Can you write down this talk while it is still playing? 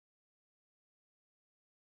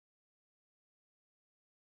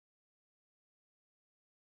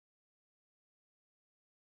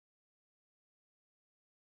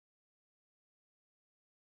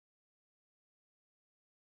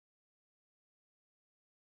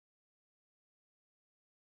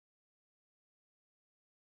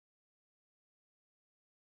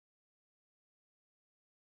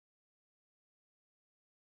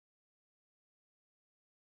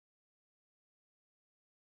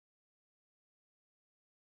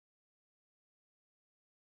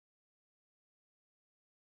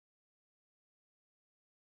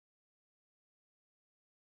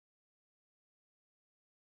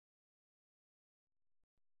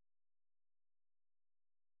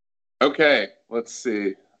Okay, let's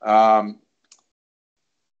see. All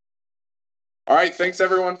right, thanks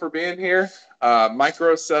everyone for being here. Mike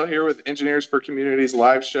Rossell here with Engineers for Communities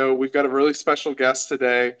live show. We've got a really special guest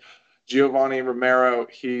today, Geovanny Romero.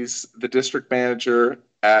 He's the district manager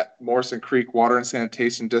at Morrison Creek Water and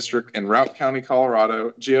Sanitation District in Routt County,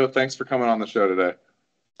 Colorado. Geo, thanks for coming on the show today.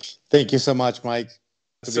 Thank you so much, Mike.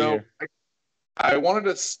 To be here. I wanted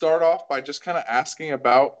to start off by just kind of asking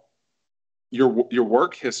about your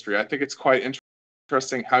work history. I think it's quite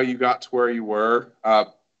interesting how you got to where you were.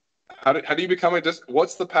 How do you become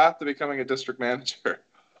what's the path to becoming a district manager?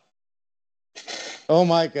 Oh,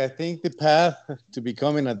 Mike, I think the path to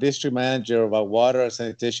becoming a district manager of a water and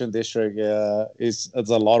sanitation district is a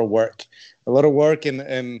lot of work. A lot of work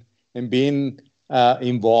and being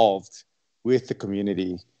involved with the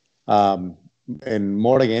community. And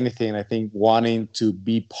more than anything, I think wanting to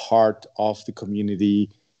be part of the community,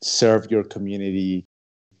 serve your community,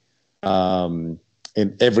 and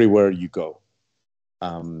everywhere you go.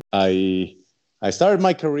 I started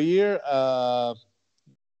my career. I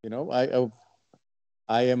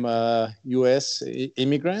am a U.S.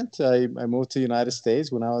 immigrant. I moved to the United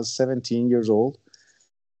States when I was 17 years old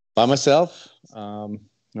by myself. I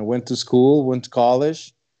went to school, went to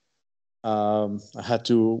college. I had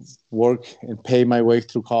to work and pay my way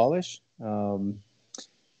through college.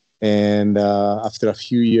 And after a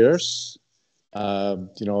few years,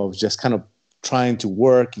 just kind of trying to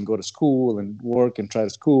work and go to school and work and try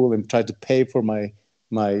to pay for my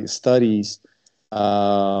studies.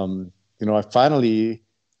 I finally,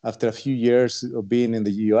 after a few years of being in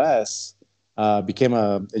the U.S., became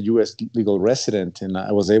a U.S. legal resident, and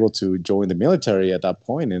I was able to join the military at that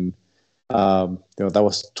point. And that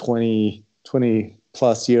was 20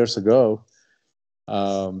 plus years ago.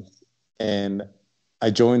 And I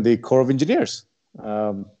joined the Corps of Engineers.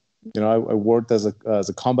 I worked as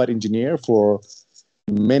a combat engineer for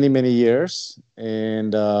many years,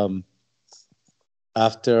 and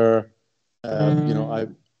after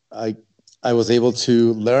I was able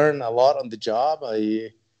to learn a lot on the job.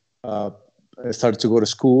 I started to go to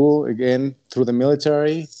school again through the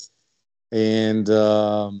military, and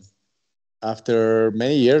after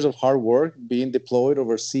many years of hard work, being deployed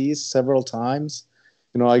overseas several times,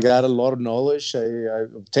 I got a lot of knowledge. I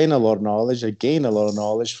obtained a lot of knowledge. I gained a lot of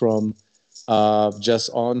knowledge from just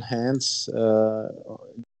on hands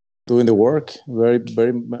doing the work, very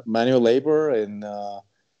manual labor, and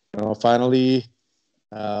finally,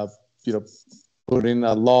 put in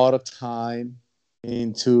a lot of time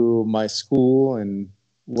into my school. And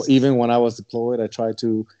even when I was deployed, I tried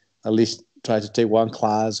to at least try to take one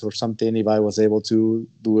class or something if I was able to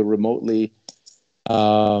do it remotely.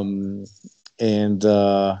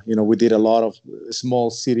 We did a lot of small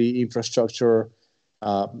city infrastructure,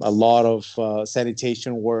 a lot of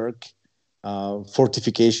sanitation work,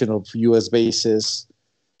 fortification of U.S. bases.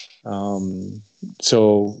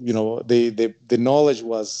 So the knowledge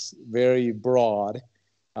was very broad.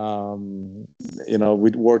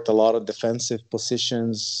 We worked a lot of defensive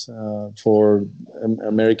positions for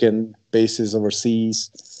American bases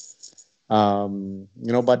overseas.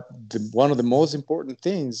 But one of the most important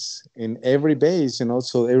things in every base,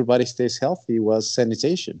 so everybody stays healthy, was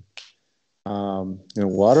sanitation.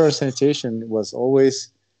 Water sanitation was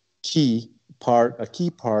always a key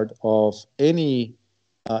part of any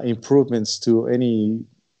improvements to any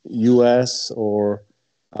U.S. or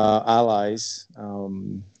allies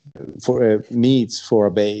for needs for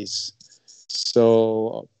a base.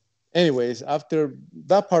 So, anyways, after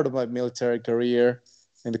that part of my military career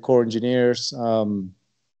in the Corps of Engineers,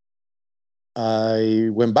 I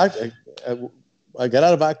went back. I got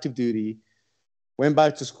out of active duty, went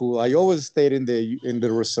back to school. I always stayed in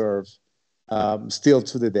the reserve, still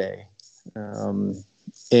to the day,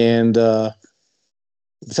 and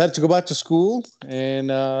decided to go back to school.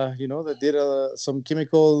 And I did some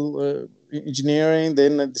chemical engineering,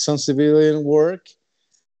 then some civilian work,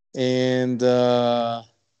 and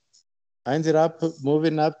I ended up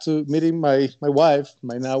moving up to meeting my wife,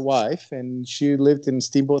 my now wife, and she lived in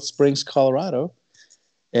Steamboat Springs, Colorado.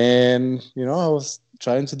 And, I was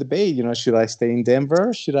trying to debate, should I stay in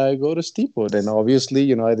Denver? Should I go to Steamboat? And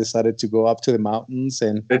obviously, I decided to go up to the mountains.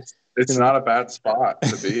 And it's not a bad spot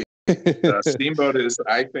to be. Steamboat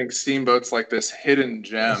I think Steamboat's like this hidden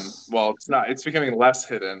gem. Well, it's not. It's becoming less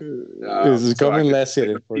hidden. It's becoming less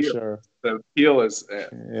hidden for sure. The appeal is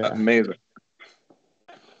amazing.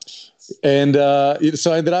 And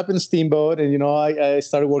so I ended up in Steamboat, and I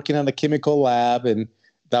started working on the chemical lab, and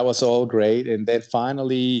that was all great. And then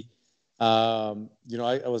finally, I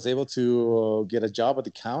was able to get a job at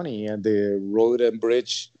the county and the road and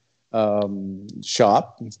bridge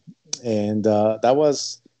shop, And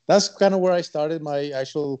that's kind of where I started my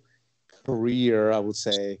actual career, I would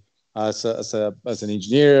say, as an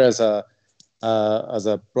engineer, as a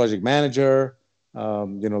project manager,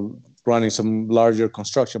 running some larger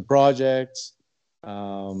construction projects,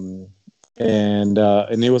 um, and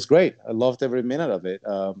it was great. I loved every minute of it.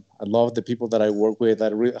 I loved the people that I worked with.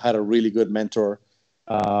 Had a really good mentor.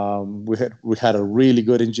 We had a really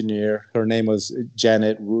good engineer. Her name was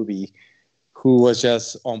Janet Ruby, who was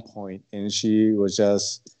just on point, and she was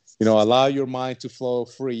just, allow your mind to flow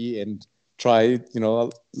free and try,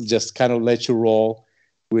 just kind of let you roll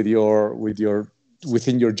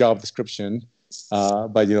within your job description.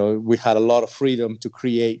 But we had a lot of freedom to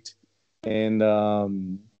create and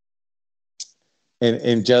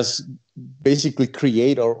and just basically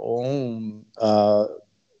create our own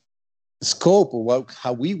scope of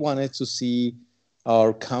how we wanted to see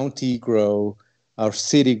our county grow, our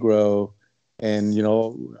city grow, and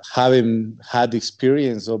having had the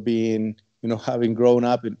experience of being, having grown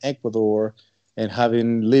up in Ecuador and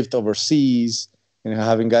having lived overseas and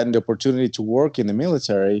having gotten the opportunity to work in the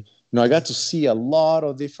military, I got to see a lot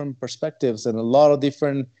of different perspectives and a lot of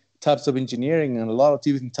different types of engineering and a lot of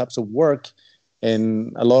different types of work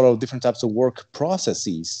and a lot of different types of work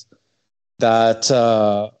processes that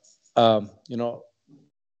you know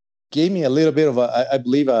gave me a little bit of I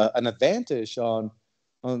believe an advantage on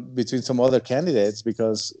between some other candidates,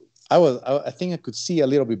 because I think I could see a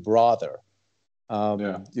little bit broader.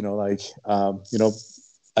 Yeah.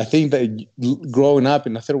 I think that growing up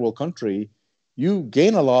in a third world country, you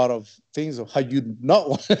gain a lot of things of how you not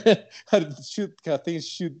want how things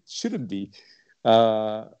shouldn't be,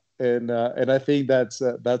 and I think that's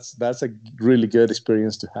a really good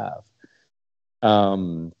experience to have.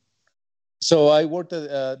 So I worked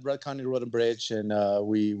at Routt County Road and Bridge, and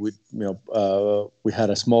we had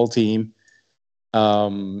a small team,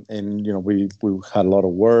 and we had a lot of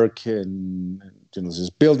work and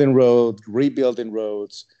just building roads, rebuilding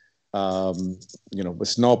roads, with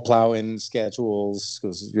snow plowing schedules,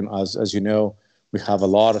 because as you know, we have a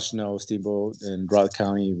lot of snow. Steamboat in Routt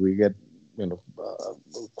County, we get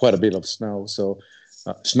quite a bit of snow, so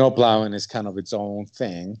snow plowing is kind of its own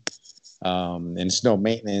thing, and snow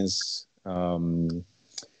maintenance. Road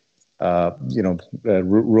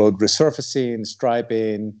resurfacing,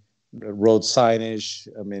 striping, road signage.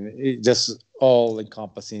 I mean, just all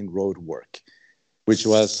encompassing road work, which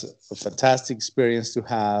was a fantastic experience to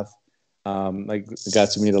have. I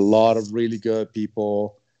got to meet a lot of really good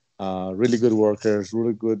people, really good workers,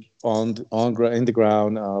 really good in the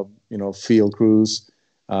ground, field crews,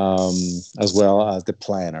 as well as the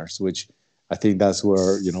planners, which I think that's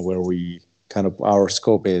where we kind of our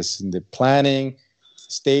scope is in the planning,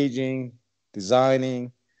 staging,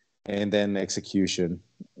 designing, and then execution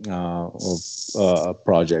of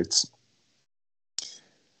projects.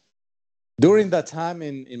 During that time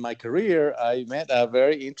in my career, I met a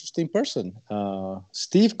very interesting person,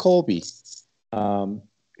 Steve Colby.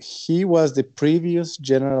 He was the previous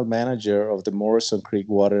general manager of the Morrison Creek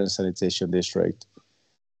Water and Sanitation District.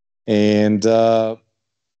 And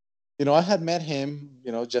I had met him,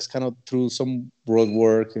 just kind of through some road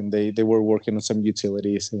work, and they were working on some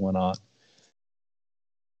utilities and whatnot.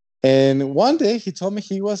 And one day he told me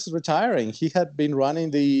he was retiring. He had been running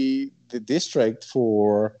the district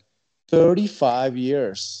for 35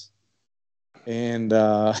 years. And,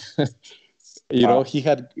 Wow. he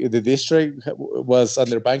had the district was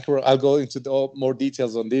under bankruptcy. I'll go into more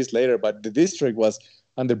details on this later, but the district was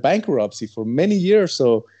under bankruptcy for many years.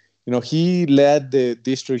 So, he led the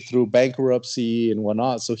district through bankruptcy and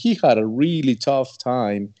whatnot. So he had a really tough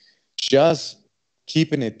time just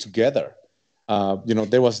keeping it together.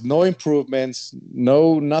 There was no improvements,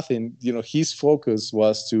 nothing. His focus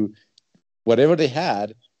was to whatever they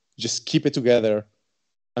had, just keep it together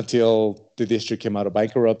until the district came out of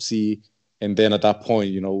bankruptcy. And then at that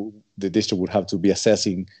point, the district would have to be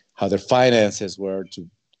assessing how their finances were to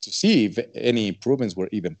see if any improvements were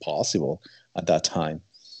even possible at that time.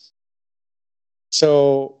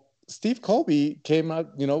 So Steve Colby came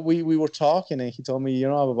out, we were talking, and he told me,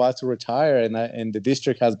 I'm about to retire, and the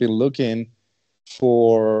district has been looking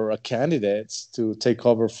for candidates to take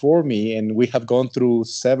over for me. And we have gone through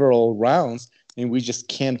several rounds, and we just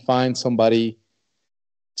can't find somebody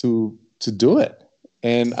to do it.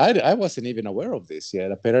 And I wasn't even aware of this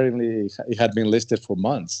yet. Apparently, it had been listed for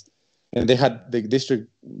months, and the district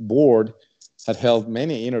board had held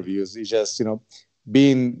many interviews. It's just,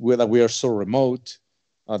 being that we are so remote,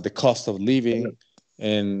 the cost of living,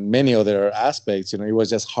 and many other aspects, it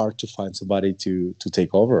was just hard to find somebody to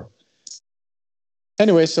take over.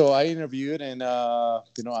 Anyway, so I interviewed, and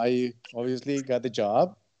I obviously got the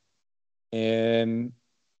job. And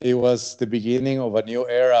it was the beginning of a new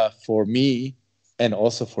era for me and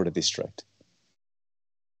also for the district.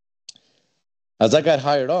 As I got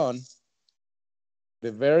hired on,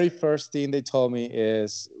 the very first thing they told me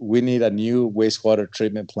is we need a new wastewater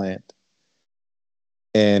treatment plant.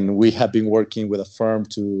 And we have been working with a firm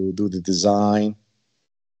to do the design.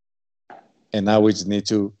 And now we just need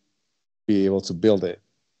to be able to build it.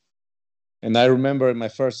 And I remember in my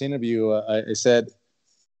first interview, I said,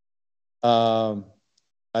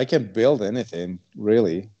 I can build anything,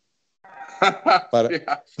 really. But,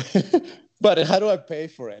 Yeah. but how do I pay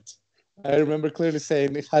for it? I remember clearly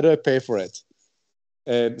saying, how do I pay for it?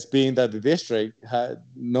 And it's being that the district had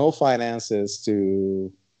no finances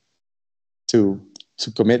to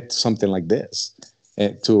commit to something like this,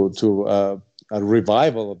 and to a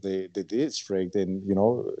revival of the district, and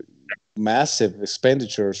massive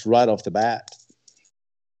expenditures right off the bat.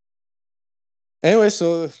 Anyway,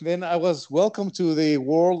 so then I was welcomed to the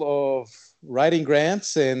world of writing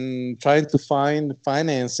grants and trying to find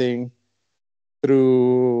financing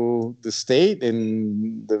through the state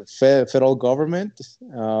and the federal government,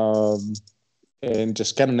 and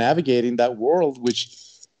just kind of navigating that world, which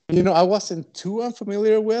I wasn't too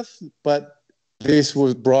unfamiliar with, but this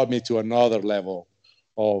brought me to another level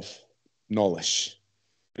of knowledge.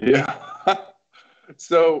 Yeah.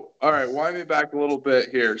 So, all right, wind me back a little bit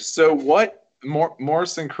here. So, what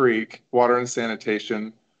Morrison Creek Water and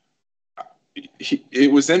Sanitation?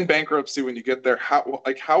 It was in bankruptcy when you get there.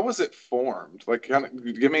 How was it formed? Like, kind of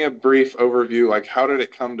give me a brief overview. Like, how did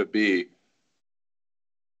it come to be?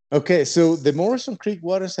 Okay, so the Morrison Creek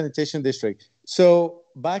Water and Sanitation District. So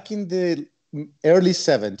back in the early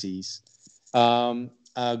 70s, a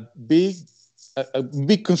big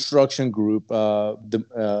construction group,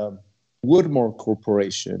 the Woodmore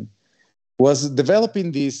Corporation, was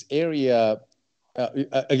developing this area.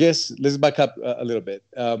 I guess let's back up a little bit.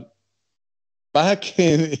 Back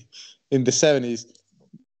in the 70s,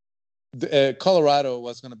 Colorado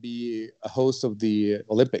was going to be a host of the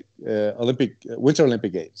Winter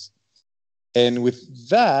Olympic Games. And with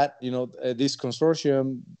that, this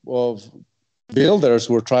consortium of builders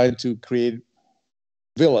were trying to create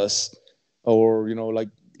villas, or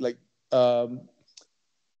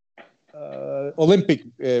Olympic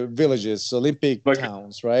villages, Olympic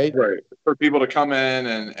towns, right? Right, for people to come in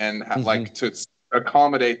and like to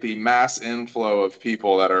accommodate the mass inflow of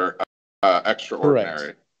people that are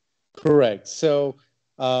extraordinary. Correct. So,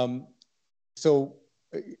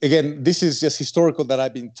 again, this is just historical that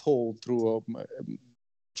I've been told through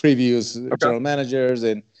previous general managers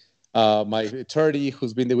and my attorney,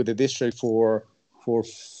 who's been there with the district for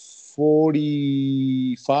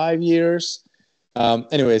 45 years.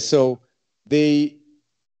 Anyway, so they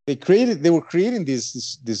were creating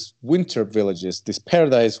these winter villages, these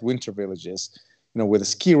paradise winter villages, with a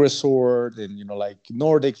ski resort and like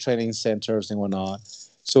Nordic training centers and whatnot.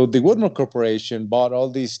 So the Woodmore Corporation bought all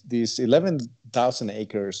these 11,000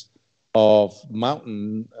 acres of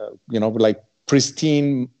mountain, like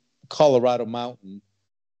pristine Colorado mountain,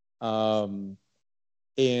 and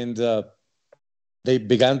they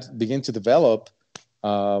began to develop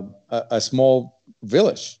a small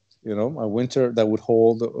village, a winter that would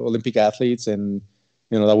hold Olympic athletes, and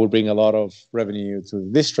that would bring a lot of revenue to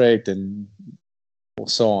the district and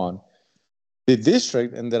so on. The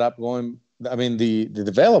district ended up the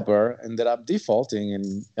developer ended up defaulting,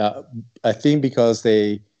 and I think because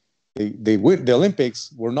the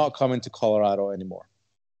Olympics were not coming to Colorado anymore.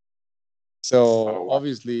 So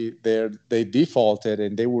obviously they defaulted,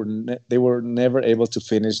 and they were never able to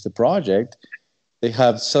finish the project. They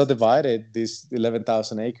have subdivided these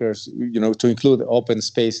 11,000 acres, to include open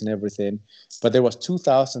space and everything. But there was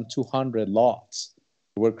 2,200 lots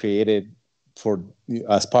that were created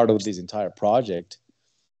as part of this entire project.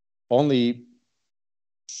 Only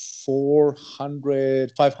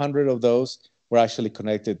 500 of those were actually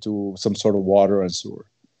connected to some sort of water and sewer.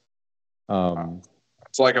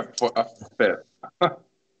 It's like a fifth.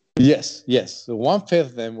 Yes. So 1/5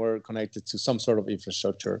 of them were connected to some sort of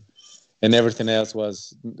infrastructure, and everything else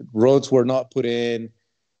roads were not put in.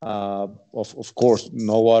 Of course,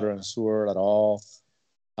 no water and sewer at all.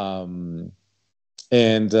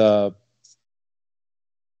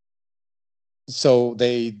 So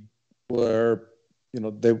they were,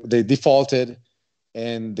 they defaulted,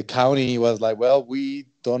 and the county was like, well, we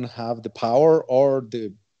don't have the power or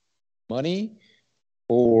the money,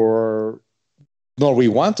 nor we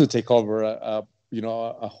want to take over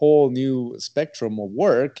a whole new spectrum of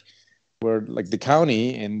work, where like the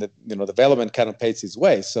county and the development kind of pays its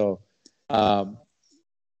way. So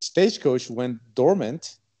Stagecoach went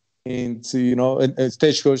dormant into, and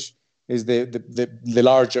Stagecoach is the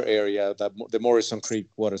larger area that the Morrison Creek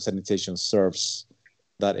Water Sanitation serves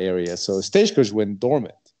that area. So Stagecoach went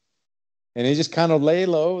dormant. And it just kind of lay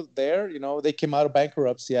low there. You know, they came out of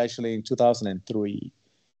bankruptcy actually in 2003.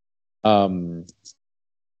 And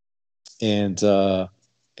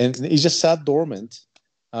he just sat dormant.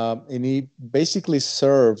 And he basically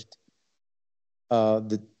served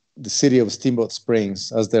the city of Steamboat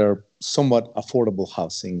Springs as their somewhat affordable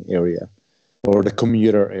housing area, or the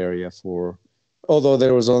commuter area although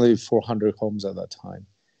there was only 400 homes at that time.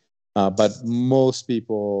 But most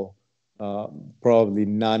people, probably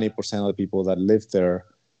 90% of the people that lived there,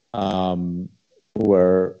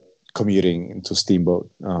 were commuting into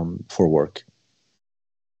Steamboat for work.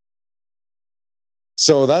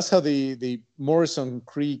 So that's how the Morrison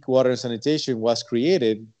Creek Water and Sanitation was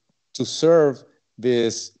created, to serve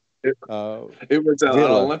this. It was an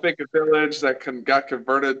Olympic village that got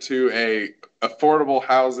converted to a affordable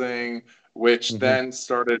housing, which then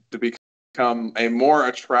started to become a more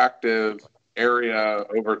attractive area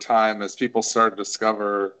over time as people started to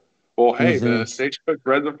discover, well, hey, the Stagecoach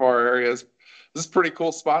Reservoir Area this is a pretty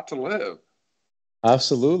cool spot to live.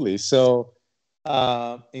 Absolutely. So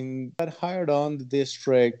got hired on the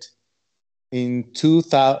district in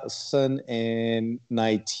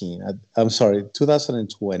 2019. I'm sorry,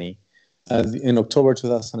 2020, in October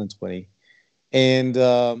 2020. And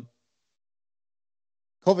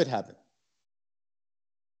COVID happened.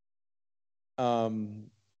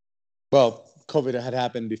 Well, COVID had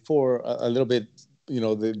happened before a little bit,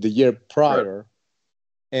 the year prior. Right.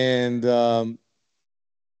 And,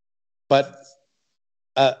 but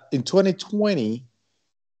in 2020,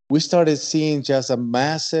 we started seeing just a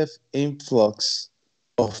massive influx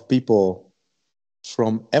of people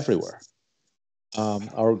from everywhere.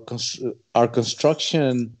 Our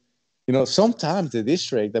construction, sometimes the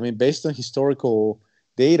district, based on historical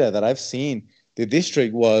data that I've seen, the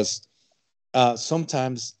district was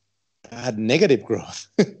sometimes had negative growth.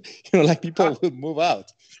 Like people would move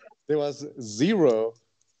out. There was zero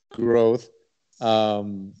growth.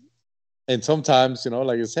 And sometimes,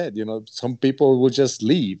 like I said, some people would just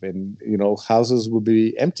leave and, houses would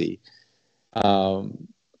be empty. But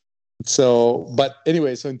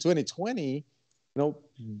anyway, so in 2020,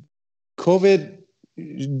 COVID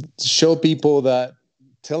showed people that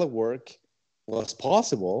telework was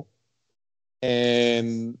possible.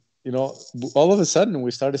 And, all of a sudden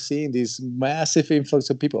we started seeing this massive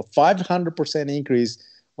influx of people, 500% increase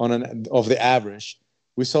of the average.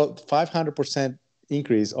 We saw 500%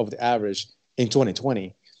 increase of the average in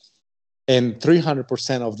 2020 and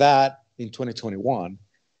 300% of that in 2021.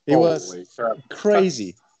 It was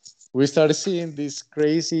crazy. We started seeing this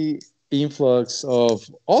crazy influx of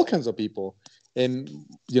all kinds of people, and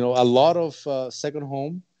a lot of second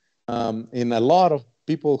home, and a lot of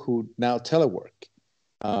people who now telework,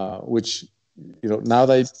 which now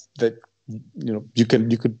that you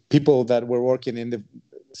could people that were working in the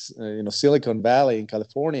Silicon Valley in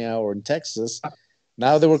California or in Texas.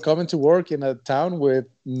 Now they were coming to work in a town with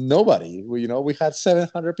nobody. We had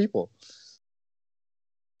 700 people.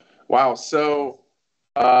 Wow. So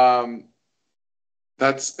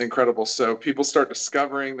that's incredible. So people start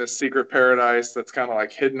discovering this secret paradise that's kind of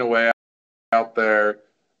like hidden away out there.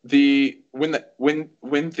 When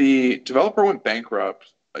the developer went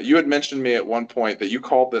bankrupt, you had mentioned to me at one point that you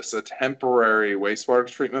called this a temporary wastewater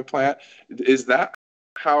treatment plant. Is that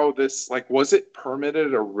how this, was it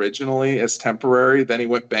permitted originally as temporary, then he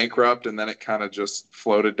went bankrupt, and then it kind of just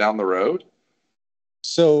floated down the road?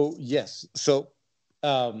 So yes, so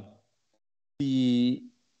the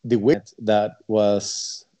wastewater that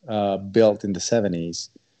was built in the 70s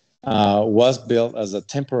was built as a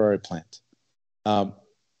temporary plant.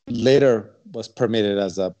 Later was permitted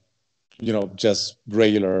as a just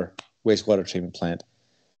regular wastewater treatment plant.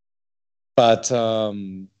 But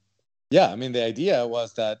yeah, the idea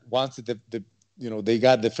was that once they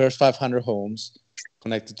got the first 500 homes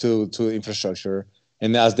connected to infrastructure,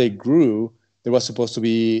 and as they grew, there was supposed to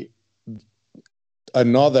be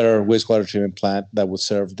another wastewater treatment plant that would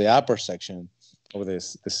serve the upper section of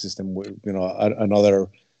this system. Another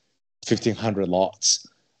 1,500 lots,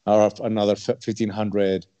 or another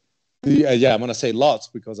 1,500. Yeah, I'm gonna say lots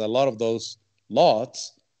because a lot of those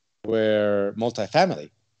lots were multifamily.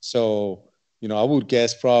 So I would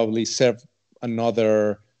guess probably serve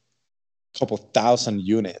another couple thousand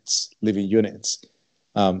units, living units.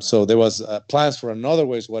 So there was plans for another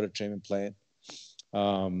wastewater treatment plant.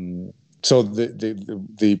 So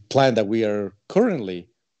the plant that we are currently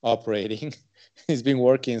operating has been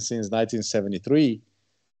working since 1973,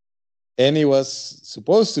 and it was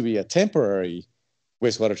supposed to be a temporary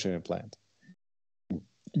wastewater treatment plant.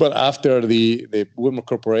 But after the Wilmer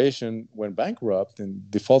Corporation went bankrupt and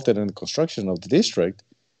defaulted in the construction of the district,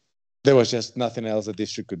 there was just nothing else the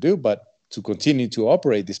district could do but to continue to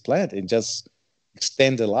operate this plant and just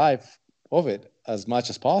extend the life of it as much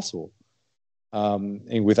as possible.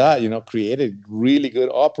 And with that, created really good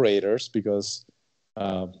operators because,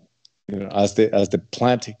 as the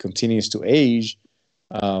plant continues to age,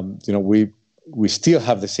 we still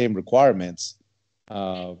have the same requirements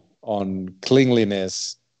on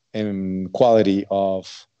cleanliness and quality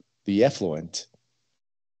of the effluent.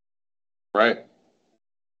 Right.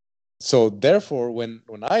 So therefore, when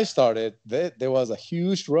I started, there was a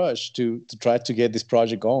huge rush to try to get this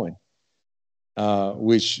project going,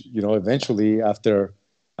 which eventually, after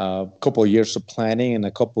a couple of years of planning and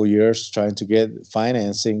a couple of years trying to get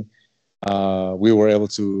financing, we were able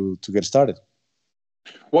to get started.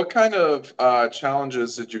 What kind of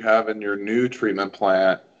challenges did you have in your new treatment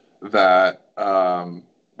plant that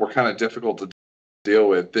were kind of difficult to deal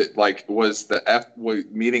with? That, like, was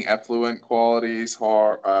meeting effluent qualities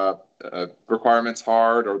hard, requirements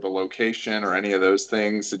hard, or the location, or any of those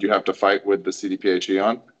things? Did you have to fight with the CDPHE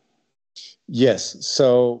on? Yes.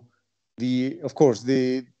 So of course,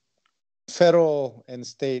 the federal and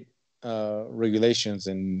state regulations,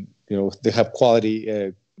 and they have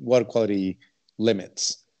water quality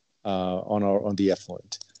limits on the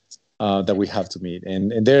effluent that we have to meet,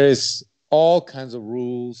 and there is all kinds of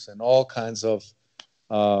rules and all kinds of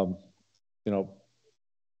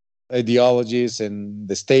ideologies, and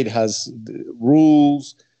the state has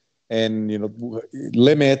rules and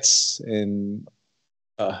limits, and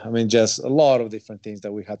just a lot of different things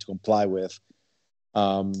that we had to comply with,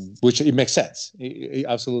 which it makes sense. It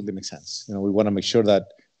absolutely makes sense. We want to make sure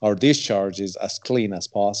that our discharge is as clean as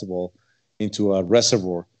possible into a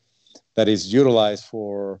reservoir that is utilized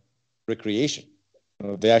for recreation.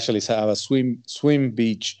 They actually have a swim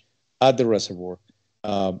beach at the reservoir.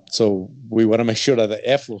 So we want to make sure that the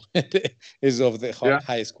effluent is of the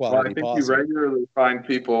highest quality possible. I think you regularly find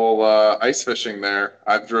people ice fishing there.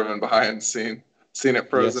 I've driven by and seen it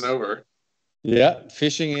frozen over. Yeah,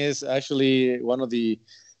 fishing is actually one of the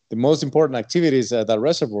most important activities at that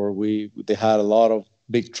reservoir. They had a lot of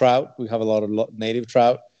big trout. We have a lot of native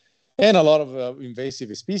trout and a lot of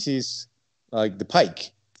invasive species like the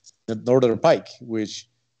pike, the northern pike, which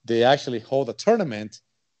they actually hold a tournament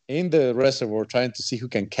in the reservoir trying to see who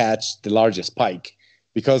can catch the largest pike,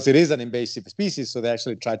 because it is an invasive species. So they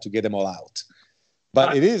actually try to get them all out.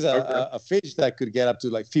 But it is a fish that could get up to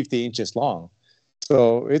like 50 inches long.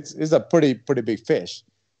 So it's a pretty big fish,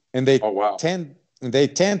 and they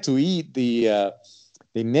tend to eat the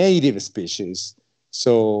native species.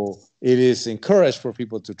 So it is encouraged for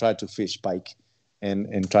people to try to fish pike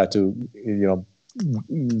and try to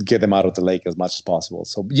get them out of the lake as much as possible.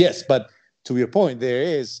 So yes, but to your point, there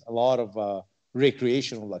is a lot of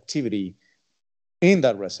recreational activity in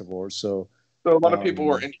that reservoir. So a lot of people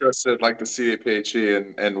were interested, like the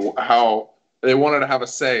CDPHE, and how they wanted to have a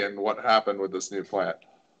say in what happened with this new plant.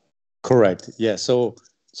 Correct. Yeah. So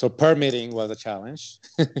permitting was a challenge.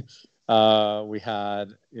 We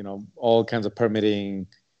had all kinds of permitting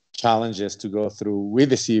challenges to go through with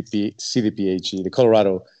the CDPHE, the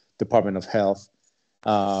Colorado Department of Health,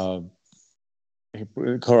 Colorado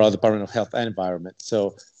Department of Health and Environment.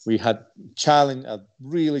 So we had a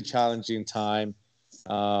really challenging time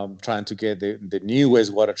trying to get the new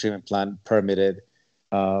wastewater treatment plant permitted,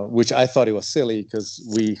 which I thought it was silly because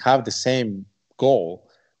we have the same goal.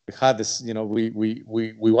 We had this, we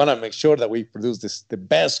want to make sure that we produce the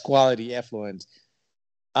best quality effluent.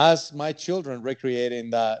 As my children recreate in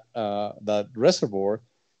that reservoir,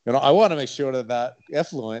 I want to make sure that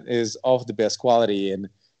effluent is of the best quality, and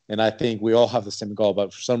I think we all have the same goal.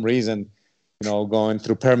 But for some reason, going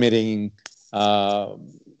through permitting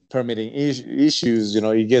issues,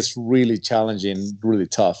 it gets really challenging, really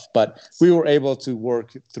tough. But we were able to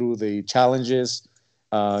work through the challenges,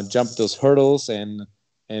 jump those hurdles, and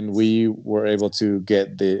we were able to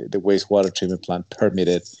get the wastewater treatment plant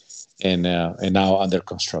permitted and now under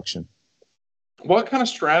construction. What kind of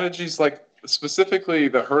strategies, like specifically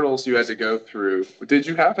the hurdles you had to go through, did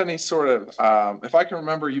you have any sort of, if I can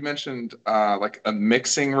remember, you mentioned like a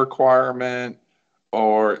mixing requirement,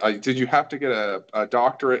 or did you have to get a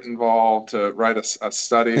doctorate involved to write a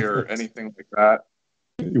study or anything like that?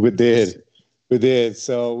 We did.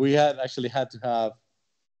 So we had to have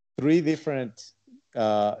 3 different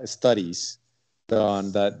studies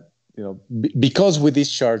done that, because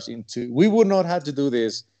we would not have to do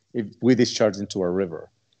this if we discharged into a river,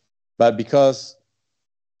 but because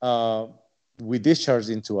we discharged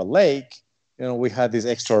into a lake, we had these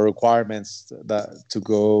extra requirements to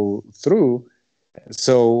go through,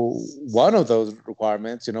 So one of those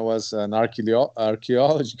requirements, was an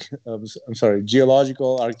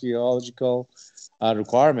geological, archaeological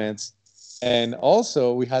requirements, and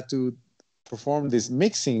also we had to perform these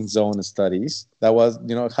mixing zone studies. That was,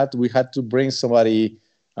 we had to bring somebody,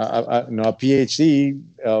 a PhD,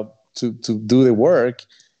 to do the work,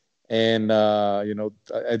 and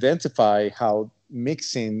identify how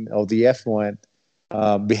mixing of the effluent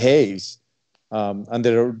behaves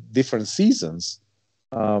under different seasons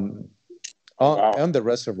on the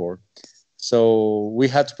reservoir. So we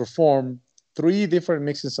had to perform 3 different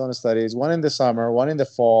mixing zone studies: one in the summer, one in the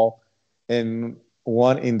fall, and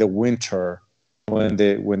one in the winter, when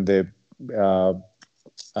the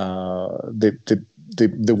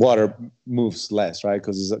water moves less, right?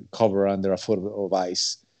 Because it's covered under a foot of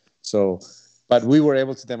ice. So, but we were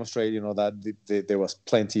able to demonstrate, that there was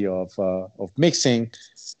plenty of mixing.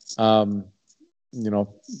 Again,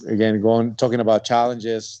 talking about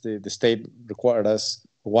challenges, the state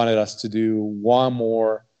wanted us to do one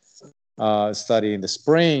more study in the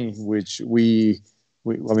spring, which we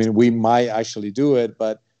might actually do it,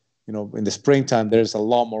 but in the springtime there's a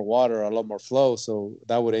lot more water, a lot more flow, so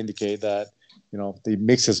that would indicate that it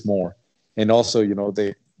mixes more, and also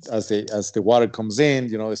as the water comes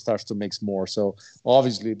in, it starts to mix more. So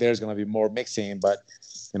obviously there's going to be more mixing, but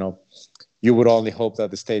you would only hope that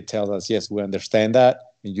the state tells us, yes, we understand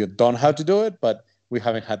that, and you don't have to do it, but we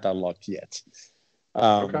haven't had that luck yet.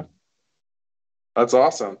 Okay. That's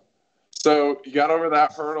awesome. So you got over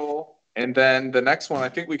that hurdle, and then the next one, I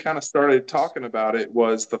think we kind of started talking about it,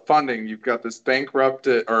 was the funding. You've got this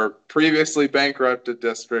bankrupted or previously bankrupted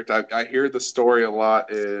district. I hear the story a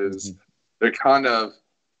lot is they're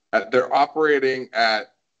they're operating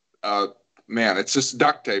at, man, it's just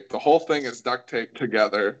duct tape. The whole thing is duct taped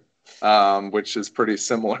together, which is pretty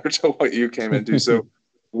similar to what you came into. So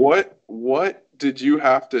what did you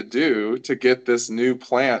have to do to get this new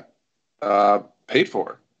plant paid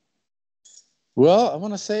for? Well, I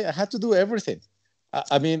want to say I had to do everything.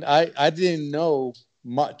 I didn't know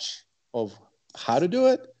much of how to do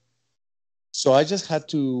it, so I just had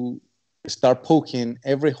to start poking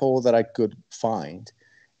every hole that I could find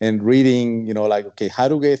and reading, like, okay, how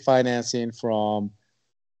to get financing from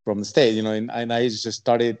the state, and I just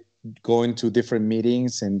started going to different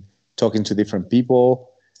meetings and talking to different people,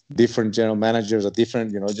 different general managers of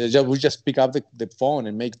different, we just pick up the phone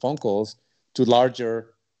and make phone calls to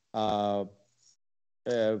larger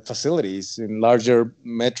facilities in larger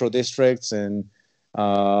metro districts and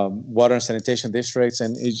water and sanitation districts.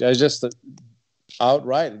 And I just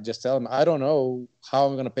outright just tell them, I don't know how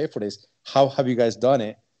I'm going to pay for this. How have you guys done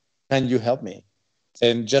it? Can you help me?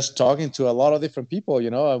 And just talking to a lot of different people,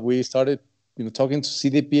 we started, talking to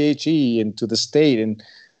CDPHE and to the state and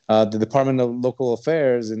the Department of Local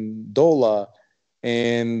Affairs and DOLA.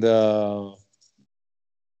 And,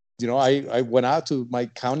 I went out to my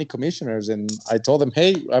county commissioners and I told them,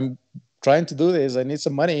 hey, I'm trying to do this. I need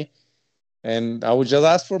some money. And I would just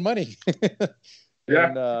ask for money. Yeah.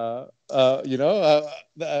 And,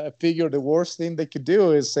 I figured the worst thing they could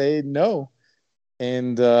do is say no.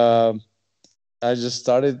 And I just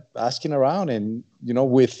started asking around. And,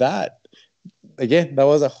 with that, again, that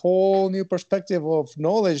was a whole new perspective of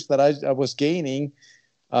knowledge that I was gaining,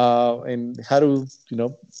 and how to,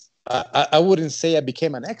 I wouldn't say I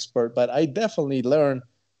became an expert, but I definitely learned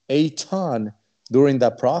a ton during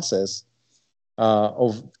that process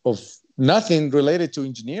of nothing related to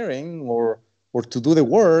engineering or to do the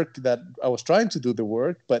work that I was trying to do the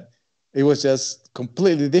work, but it was just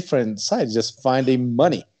completely different side, just finding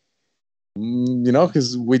money,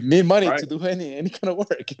 because we need money to do any kind of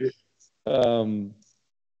work.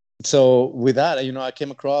 So with that, I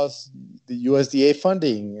came across the USDA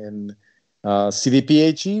funding and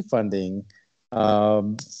CDPHE funding,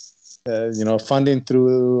 funding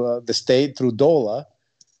through the state through DOLA.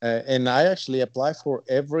 And I actually applied for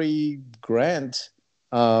every grant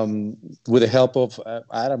with the help of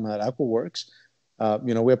Adam at AquaWorks.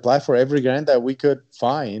 We applied for every grant that we could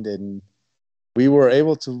find, and we were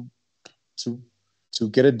able to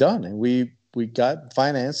get it done. And we got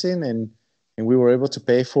financing, and we were able to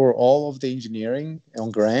pay for all of the engineering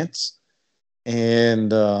on grants.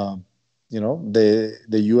 And the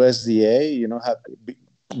USDA,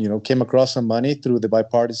 came across some money through the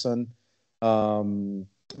bipartisan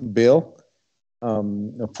bill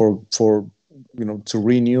for to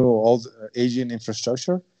renew all the aging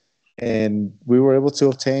infrastructure, and we were able to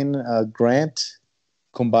obtain a grant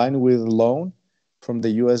combined with a loan from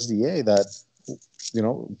the USDA that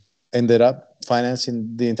ended up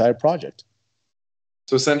financing the entire project.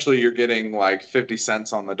 So essentially, you're getting like 50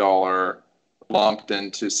 cents on the dollar lumped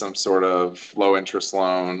into some sort of low interest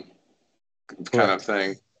loan kind of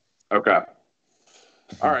thing. Okay.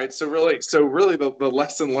 All right. So really the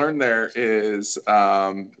lesson learned there is,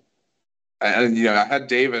 and I had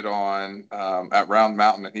David on at Round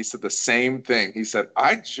Mountain, and he said the same thing. He said,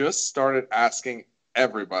 I just started asking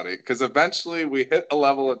everybody, because eventually we hit a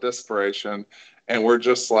level of desperation, and we're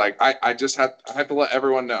just like, I have to let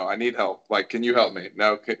everyone know I need help. Like, can you help me?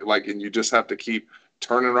 No, and you just have to keep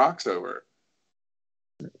turning rocks over.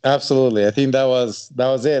 Absolutely. I think that was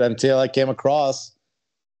it until I came across,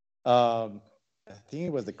 I think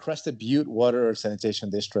it was the Crested Butte Water Sanitation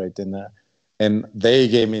District, and they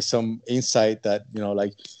gave me some insight that,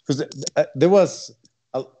 like, because there was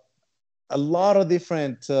a lot of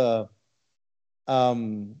different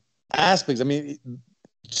aspects. I mean,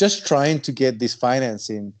 just trying to get this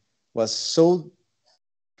financing was so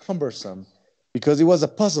cumbersome because it was a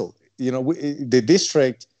puzzle. The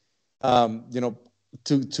district, to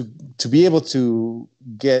be able to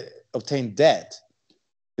obtain debt,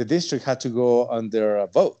 the district had to go under a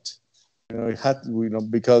vote.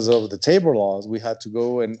 Because of the Tabor laws, we had to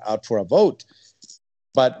go out for a vote.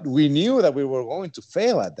 But we knew that we were going to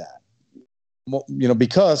fail at that.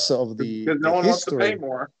 Because of because no one wants to pay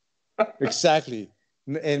more. Exactly.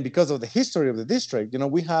 And because of the history of the district,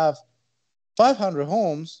 we have 500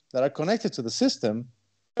 homes that are connected to the system,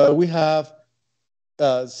 but we have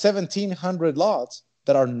 1,700 lots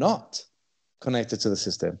that are not connected to the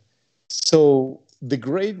system. So the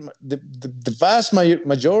vast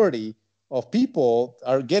majority of people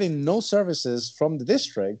are getting no services from the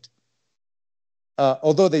district,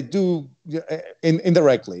 although they do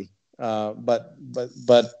indirectly, but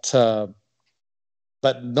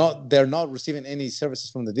they're not receiving any services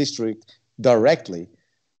from the district directly.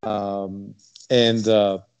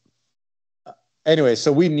 Anyway,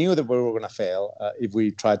 so we knew that we were going to fail if we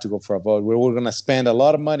tried to go for a vote. We were going to spend a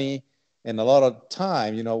lot of money and a lot of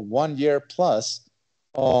time, 1 year plus,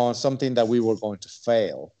 on something that we were going to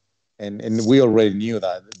fail. And we already knew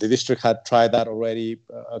that. The district had tried that already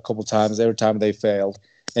a couple times. Every time they failed.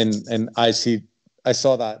 And I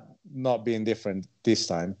saw that not being different this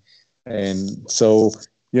time. And so,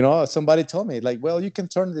 somebody told me, like, well, you can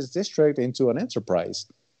turn this district into an enterprise.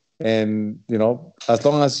 And, as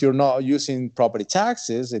long as you're not using property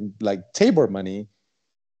taxes and like Tabor money,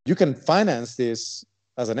 you can finance this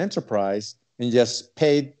as an enterprise and just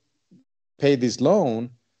pay this loan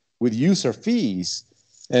with user fees.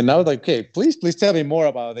 And I was like, okay, please tell me more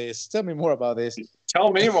about this. Tell me more about this.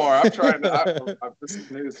 Tell me more. I'm trying to, this is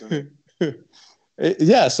news to me.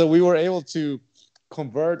 Yeah, so we were able to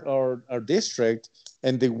convert our district,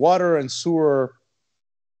 and the water and sewer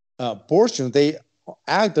portion, they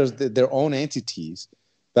act as their own entities,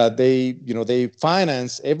 that they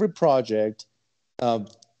finance every project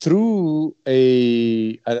through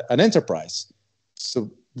an enterprise. So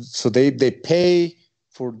they pay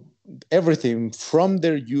for everything from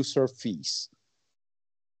their user fees,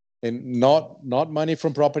 and not money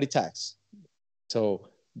from property tax. So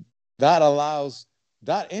that allows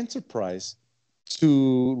that enterprise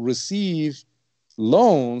to receive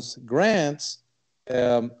loans, grants,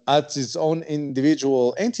 as its own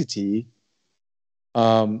individual entity,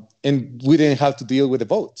 and we didn't have to deal with a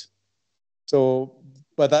vote. So,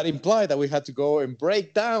 but that implied that we had to go and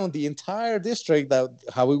break down the entire district,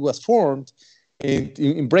 how it was formed,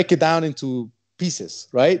 and break it down into pieces,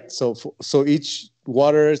 right? So each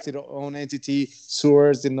water is its own entity, sewer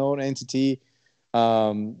is its own entity,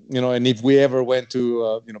 and if we ever went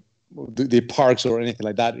to the parks or anything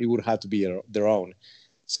like that, it would have to be their own.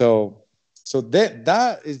 So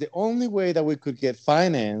that is the only way that we could get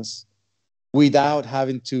finance without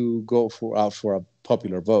having to go out for a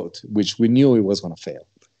popular vote, which we knew it was going to fail.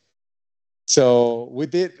 So we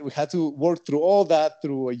had to work through all that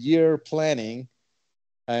through a year planning,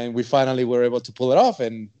 and we finally were able to pull it off,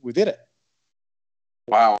 and we did it.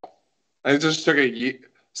 Wow. And it just took a year.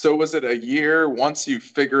 So was it a year once you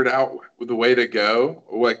figured out the way to go,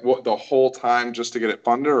 like what the whole time just to get it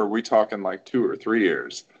funded, or are we talking like 2 or 3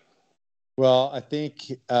 years? Well, I think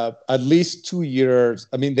at least 2 years.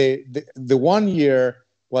 I mean, the 1 year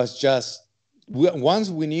was just once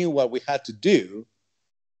we knew what we had to do,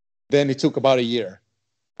 then it took about a year.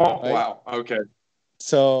 Oh, right? Wow. Okay.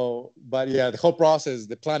 So, but yeah, the whole process,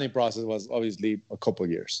 the planning process, was obviously a couple of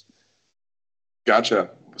years.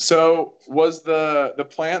 Gotcha. So was the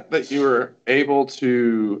plant that you were able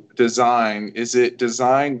to design, is it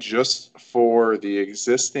designed just for the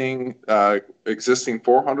existing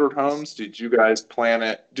 400 homes? Did you guys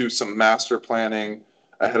do some master planning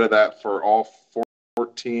ahead of that for all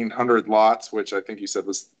 1,400 lots, which I think you said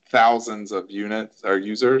was thousands of units or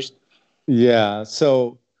users? Yeah.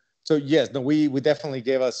 So yes, no, we definitely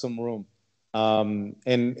gave us some room. And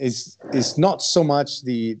it's not so much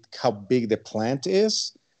the how big the plant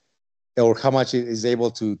is or how much it is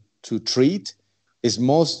able to treat. Is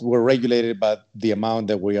most we're regulated by the amount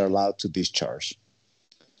that we are allowed to discharge.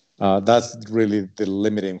 That's really the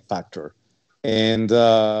limiting factor. And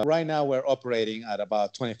right now we're operating at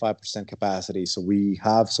about 25% capacity, so we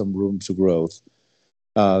have some room to grow.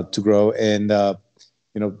 And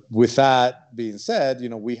with that being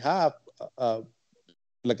said, we have,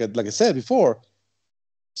 like I said before,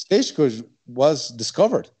 Stagecoach was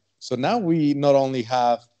discovered. So now we not only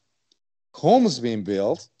have homes being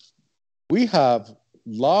built, we have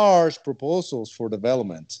large proposals for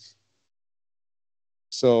development.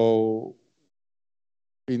 So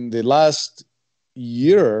in the last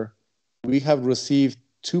year, we have received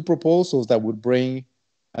two proposals that would bring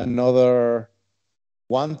another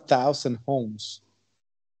 1,000 homes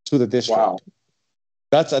to the district. Wow.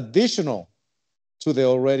 That's additional to the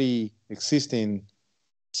already existing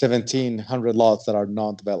 1,700 lots that are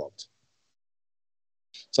not developed.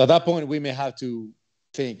 So at that point, we may have to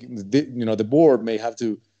think, the board may have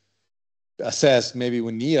to assess maybe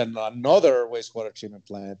we need another wastewater treatment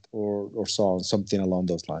plant or so on, something along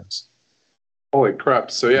those lines. Holy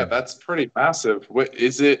crap. So yeah, that's pretty massive. What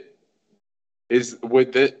is it?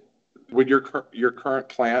 Would your current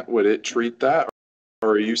plant, would it treat that? Or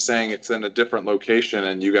are you saying it's in a different location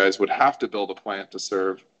and you guys would have to build a plant to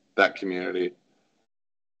serve that community?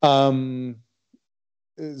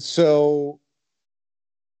 So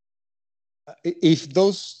if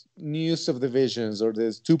those new subdivisions or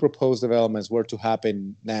these two proposed developments were to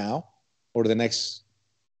happen now or the next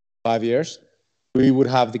 5 years, I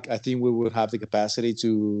think we would have the capacity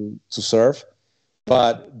to serve,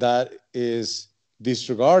 but that is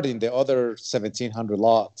disregarding the other 1,700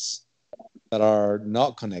 lots that are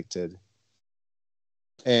not connected.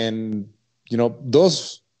 And,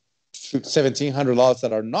 those 1,700 lots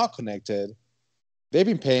that are not connected, they've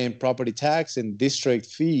been paying property tax and district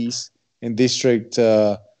fees and district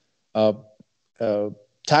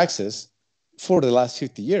taxes for the last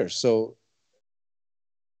 50 years. So,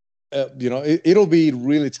 it'll be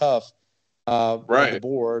really tough at the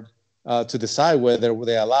board to decide whether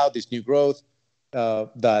they allow this new growth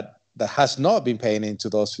that has not been paying into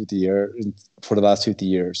those 50 years for the last 50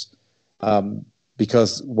 years.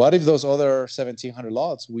 Because what if those other 1,700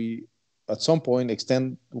 lots, we at some point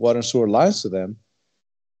extend water and sewer lines to them?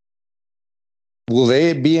 Will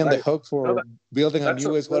they be in the hook for building a new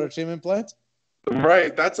wastewater treatment plant?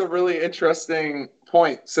 Right. That's a really interesting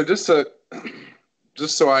point. So just so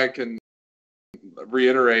I can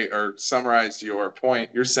reiterate or summarize your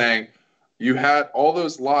point, you're saying you had all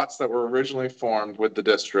those lots that were originally formed with the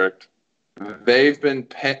district. They've been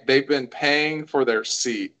paying for their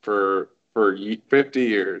seat for 50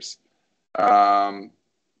 years. Or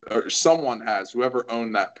someone has, whoever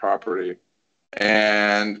owned that property.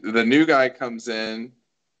 And the new guy comes in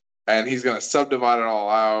and he's going to subdivide it all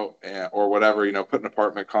out or whatever, put an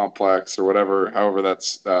apartment complex or whatever, however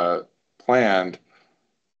that's planned.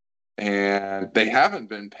 And they haven't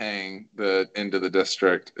been paying into the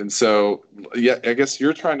district. And so, yeah, I guess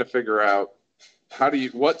you're trying to figure out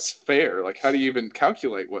what's fair? Like, how do you even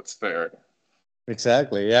calculate what's fair?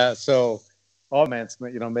 Exactly. Yeah. So,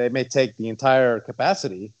 they may take the entire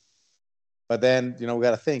capacity, but then, we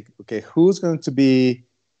got to think, okay, who's going to be,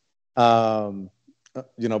 on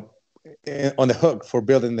the hook for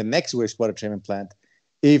building the next wastewater treatment plant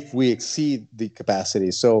if we exceed the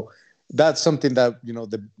capacity? So that's something that,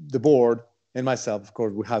 the board and myself, of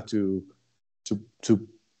course, we have to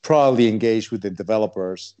probably engage with the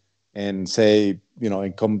developers and say,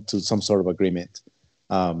 and come to some sort of agreement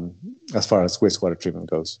as far as wastewater treatment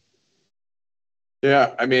goes.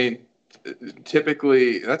 Yeah, I mean,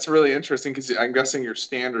 typically that's really interesting because I'm guessing your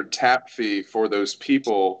standard tap fee for those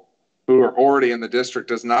people who are already in the district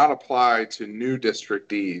does not apply to new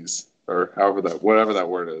districtees or whatever that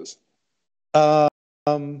word is. I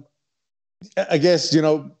guess,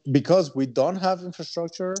 because we don't have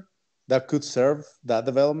infrastructure that could serve that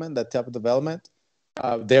type of development,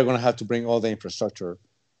 they're going to have to bring all the infrastructure.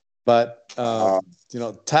 But,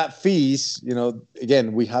 tap fees,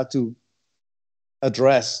 again, we have to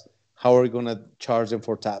address how we're going to charge them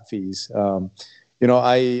for tap fees.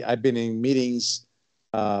 I've been in meetings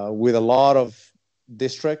with a lot of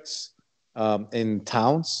districts in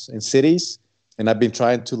towns, in cities, and I've been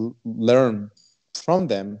trying to learn from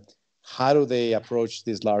them how do they approach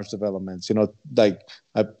these large developments. Like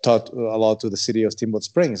I've talked a lot to the city of Steamboat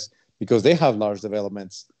Springs because they have large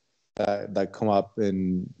developments that come up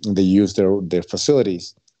and they use their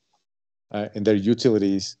facilities and their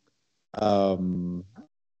utilities Um,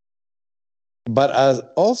 but as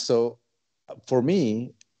also for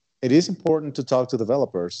me, it is important to talk to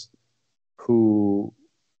developers who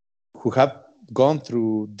have gone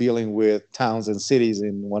through dealing with towns and cities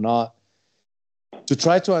and whatnot to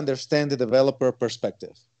try to understand the developer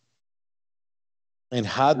perspective and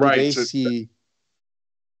how do Right. they So, see.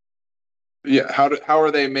 yeah. How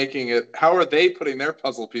are they making it? How are they putting their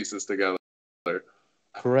puzzle pieces together?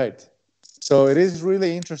 Correct. So it is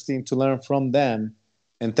really interesting to learn from them.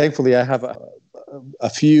 And thankfully, I have a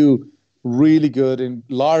few really good and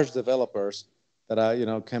large developers that I,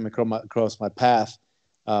 came across my path.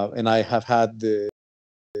 And I have had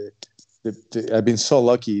I've been so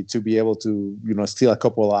lucky to be able to, steal a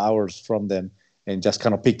couple of hours from them and just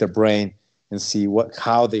kind of pick their brain and see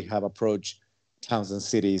how they have approached towns and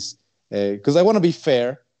cities. Because I want to be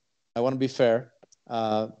fair. I want to be fair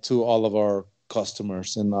to all of our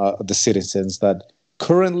customers and the citizens that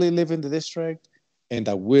currently live in the district and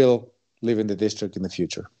that will live in the district in the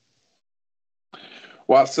future.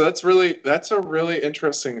 Wow. So that's a really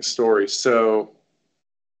interesting story. So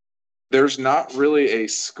there's not really a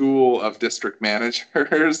school of district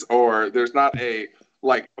managers, or there's not a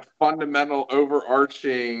like fundamental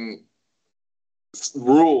overarching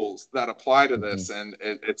rules that apply to Mm-hmm. this, and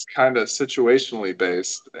it's kind of situationally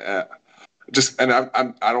based. And I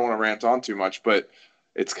don't want to rant on too much, but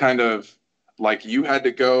it's kind of like you had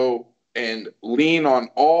to go and lean on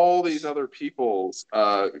all these other people's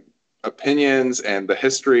opinions and the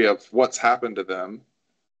history of what's happened to them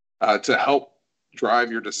to help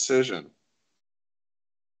drive your decision.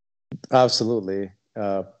 Absolutely.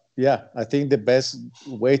 Yeah, I think the best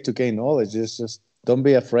way to gain knowledge is just don't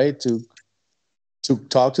be afraid to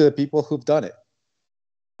talk to the people who've done it.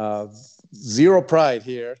 Uh, Zero pride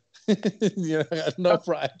here. No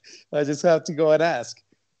pride. I just have to go and ask.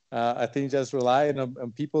 I think just relying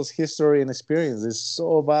on people's history and experience is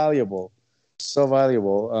so valuable.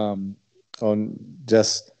 On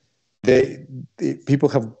just they people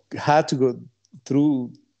have had to go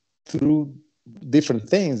through through different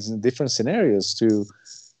things and different scenarios to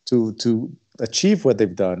achieve what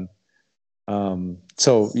they've done.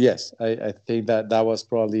 So yes, I think that was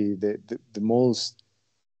probably the most,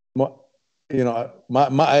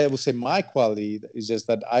 I would say my quality is just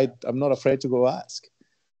that I'm not afraid to go ask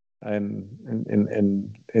and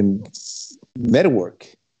network.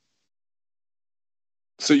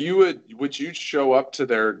 So would you show up to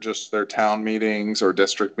their town meetings or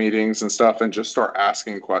district meetings and stuff and just start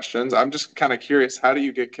asking questions? I'm just kind of curious, how do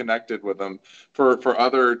you get connected with them for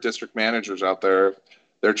other district managers out there?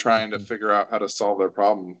 They're trying to figure out how to solve their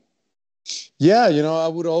problem. Yeah, I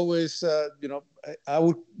would always, I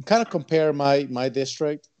would kind of compare my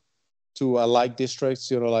district to like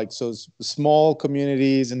districts, like so small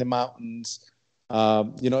communities in the mountains.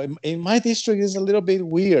 In my district is a little bit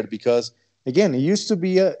weird because again,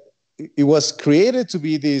 it was created to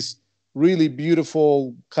be this really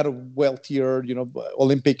beautiful, kind of wealthier,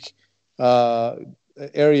 Olympic uh,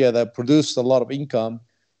 area that produced a lot of income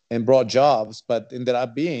and brought jobs, but ended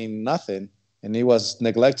up being nothing, and it was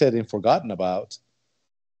neglected and forgotten about.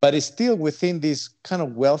 But it's still within this kind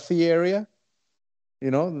of wealthy area,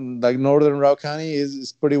 like northern Routt County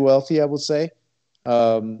is pretty wealthy, I would say.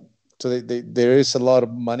 Um, so there is a lot of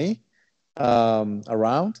money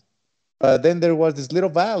around. But then there was this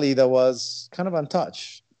little valley that was kind of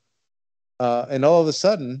untouched. And all of a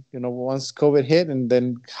sudden, once COVID hit and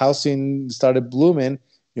then housing started blooming,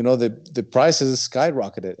 the prices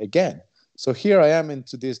skyrocketed again. So here I am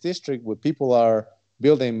into this district where people are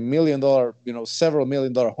building $1 million, several $1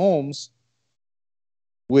 million homes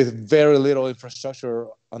with very little infrastructure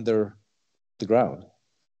under the ground.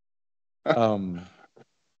 Um,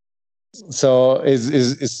 so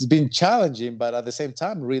it's been challenging, but at the same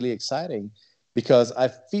time, really exciting because I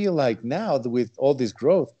feel like now that with all this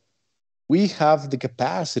growth, we have the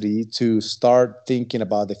capacity to start thinking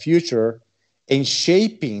about the future and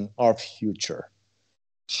shaping our future.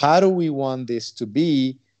 How do we want this to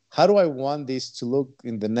be? How do I want this to look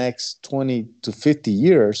in the next 20 to 50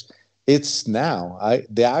 years? It's now.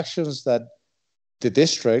 The actions that the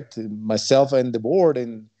district, myself and the board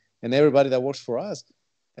and everybody that works for us,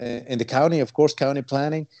 and the county, of course, county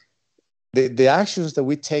planning, the actions that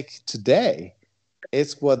we take today,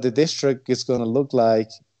 it's what the district is going to look like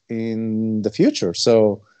in the future.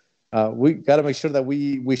 So we got to make sure that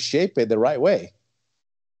we shape it the right way.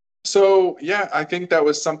 So yeah, I think that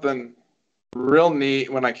was something real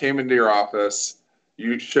neat when I came into your office.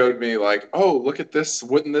 You showed me like, oh, look at this.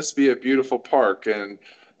 Wouldn't this be a beautiful park? And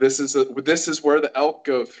this is where the elk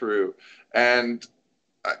go through. And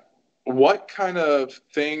what kind of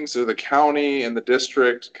things are the county and the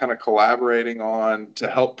district kind of collaborating on to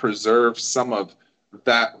help preserve some of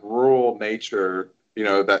that rural nature?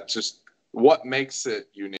 That just what makes it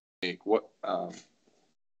unique?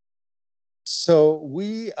 So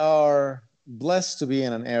we are blessed to be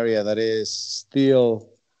in an area that is still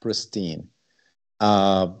pristine.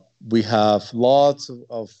 Uh, we have lots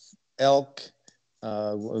of elk.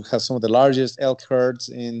 We have some of the largest elk herds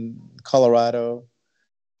in Colorado.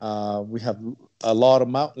 We have a lot of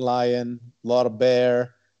mountain lion, a lot of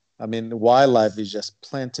bear. I mean, the wildlife is just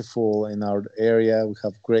plentiful in our area. We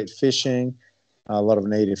have great fishing, a lot of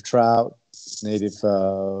native trout, native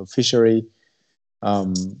fishery.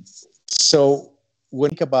 Um, so when we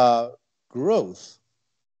think about growth,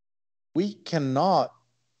 we cannot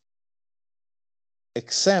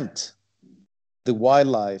exempt the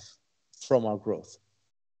wildlife from our growth.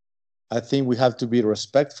 I think we have to be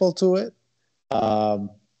respectful to it.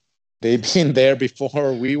 Um, they've been there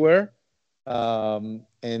before we were.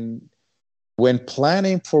 And when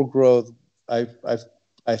planning for growth, I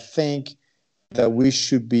think that we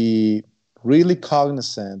should be really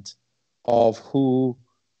cognizant of who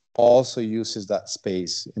also uses that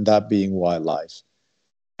space, and that being wildlife.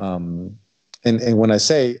 Um, and when I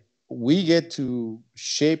say we get to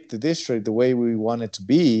shape the district the way we want it to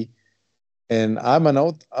be, and I'm an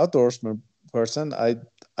outdoorsman person,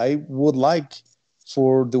 I would like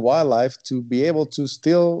for the wildlife to be able to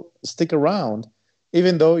still stick around,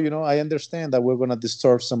 even though I understand that we're going to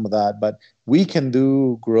disturb some of that, but we can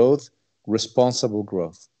do growth, responsible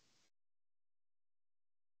growth.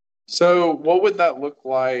 So, what would that look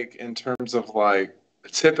like in terms of like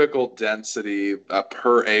typical density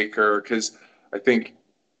per acre? Because I think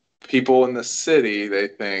people in the city, they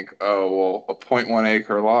think, oh, well, a 0.1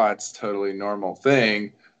 acre lot's totally normal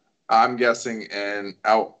thing. I'm guessing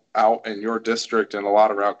out in your district and a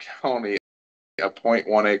lot of Routt County, a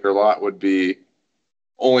 0.1 acre lot would be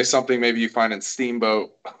only something maybe you find in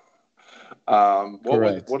Steamboat.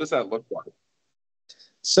 Correct. What does that look like?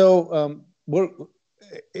 So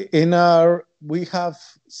we have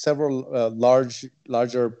several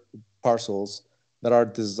larger parcels that are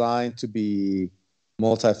designed to be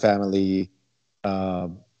multifamily,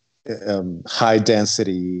 high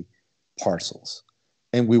density parcels,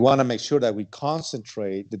 and we want to make sure that we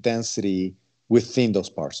concentrate the density within those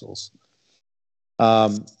parcels. I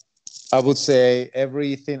would say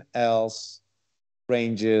everything else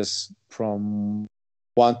ranges from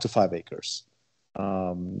 1 to 5 acres.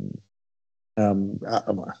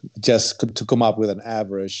 Just to come up with an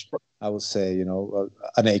average, I would say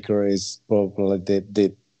an acre is probably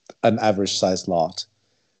an average size lot.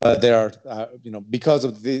 But there are because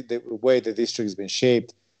of the way the district has been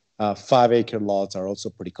shaped, 5 acre lots are also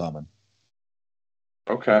pretty common.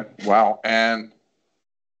 Okay, wow, and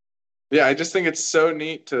yeah, I just think it's so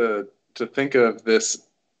neat to think of this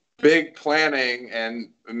big planning, and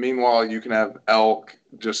meanwhile you can have elk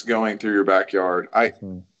just going through your backyard. I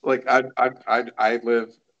live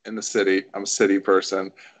in the city. I'm a city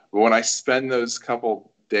person. But when I spend those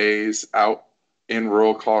couple days out in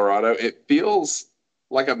rural Colorado, it feels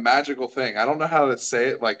like a magical thing. I don't know how to say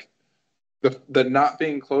it. Like the not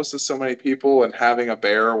being close to so many people and having a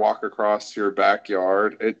bear walk across your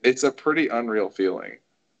backyard, it's a pretty unreal feeling.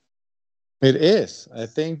 It is. I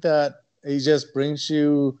think that it just brings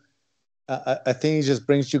you. I think it just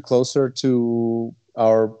brings you closer to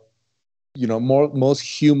our, most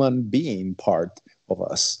human being part of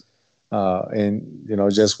us, and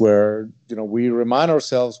just where we remind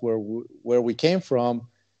ourselves where we came from,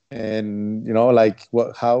 and like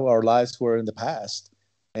how our lives were in the past,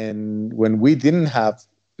 and when we didn't have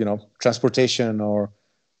transportation or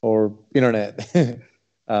internet,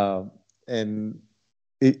 and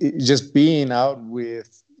just being out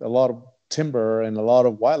with a lot of timber and a lot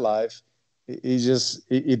of wildlife,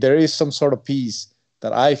 there is some sort of peace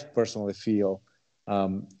that I personally feel.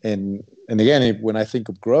 And again, when I think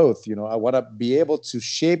of growth, I want to be able to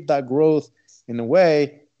shape that growth in a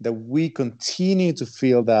way that we continue to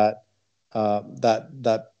feel that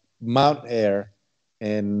that mountain air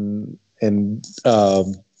and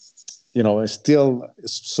still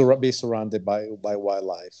be surrounded by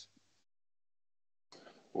wildlife.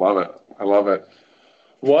 Love it. I love it.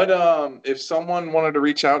 What if someone wanted to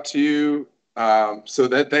reach out to you so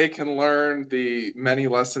that they can learn the many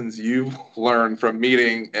lessons you've learned from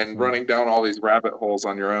meeting and running down all these rabbit holes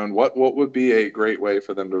on your own? What would be a great way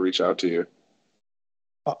for them to reach out to you?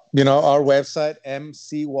 Our website,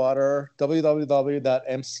 mcwater,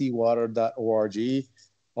 www.mcwater.org.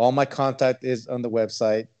 All my contact is on the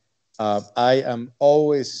website. I am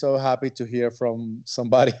always so happy to hear from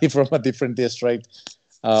somebody from a different district.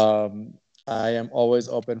 I am always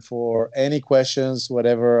open for any questions,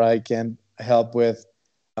 whatever I can help with.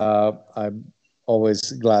 I'm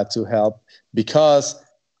always glad to help because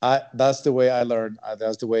that's the way I learned.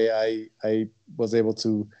 That's the way I was able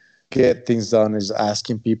to get things done, is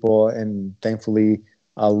asking people. And thankfully,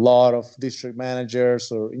 a lot of district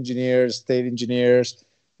managers or engineers, state engineers,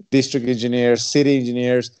 district engineers, city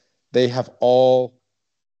engineers, they have all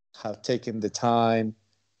have taken the time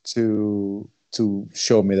to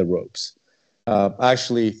show me the ropes.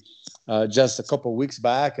 Actually, just a couple of weeks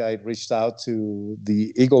back, I reached out to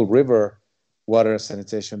the Eagle River Water and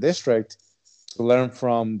Sanitation District to learn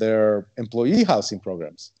from their employee housing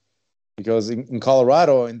programs. Because in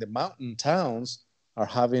Colorado, in the mountain towns, are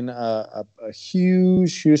having a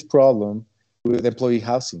huge, huge problem with employee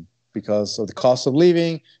housing because of the cost of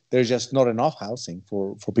living. There's just not enough housing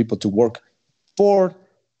for people to work for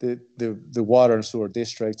the water and sewer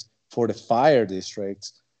districts, for the fire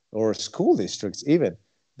districts, or school districts even.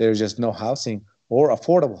 There's just no housing or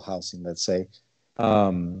affordable housing, let's say.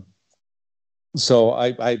 So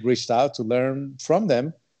I reached out to learn from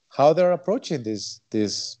them how they're approaching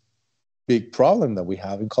this big problem that we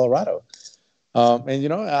have in Colorado.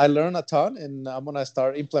 And, I learned a ton, and I'm going to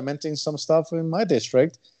start implementing some stuff in my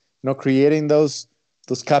district, creating those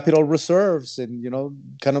capital reserves and,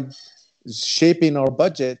 kind of shaping our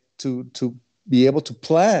budget to be able to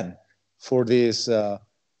plan for these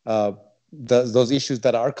those issues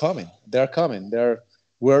that are coming. They're coming.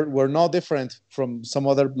 We're no different from some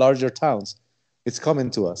other larger towns. It's coming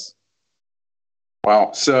to us.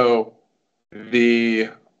 Wow. So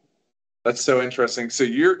that's so interesting. So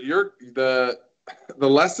you're the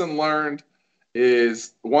lesson learned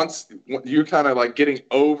is once you kind of like getting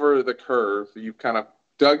over the curve, you've kind of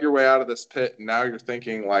dug your way out of this pit, and now you're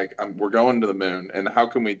thinking like, we're going to the moon, and how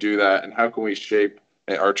can we do that, and how can we shape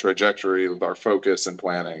our trajectory with our focus and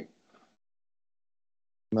planning?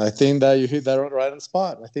 I think that you hit that right on the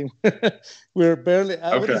spot. I think we're barely,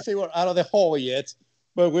 I wouldn't say we're out of the hole yet,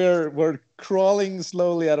 but we're crawling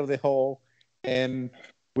slowly out of the hole, and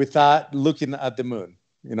with that, looking at the moon.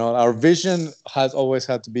 Our vision has always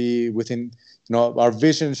had to be within, our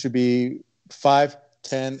vision should be 5,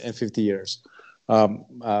 10, and 50 years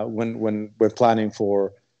when we're planning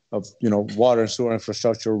for, water and sewer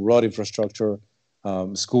infrastructure, road infrastructure,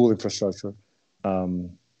 school infrastructure.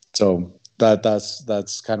 So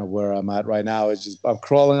that's kind of where I'm at right now. It's just I'm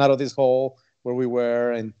crawling out of this hole where we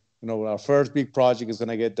were, and our first big project is going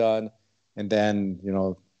to get done, and then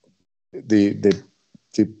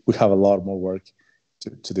we have a lot more work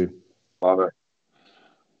to do. Love it.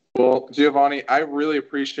 Well, Geovanny, I really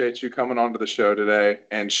appreciate you coming onto the show today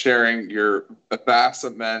and sharing your vast,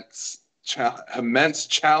 immense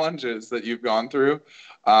challenges that you've gone through.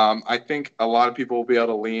 I think a lot of people will be able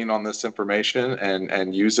to lean on this information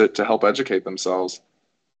and use it to help educate themselves.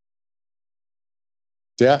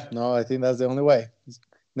 Yeah, no, I think that's the only way.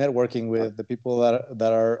 Networking with the people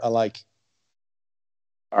that are alike.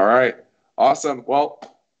 All right. Awesome. Well,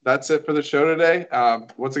 that's it for the show today.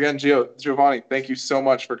 Once again, Geovanny, thank you so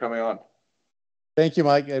much for coming on. Thank you,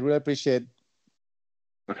 Mike. I really appreciate it.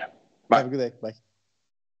 Okay. Bye. Have a good day. Bye.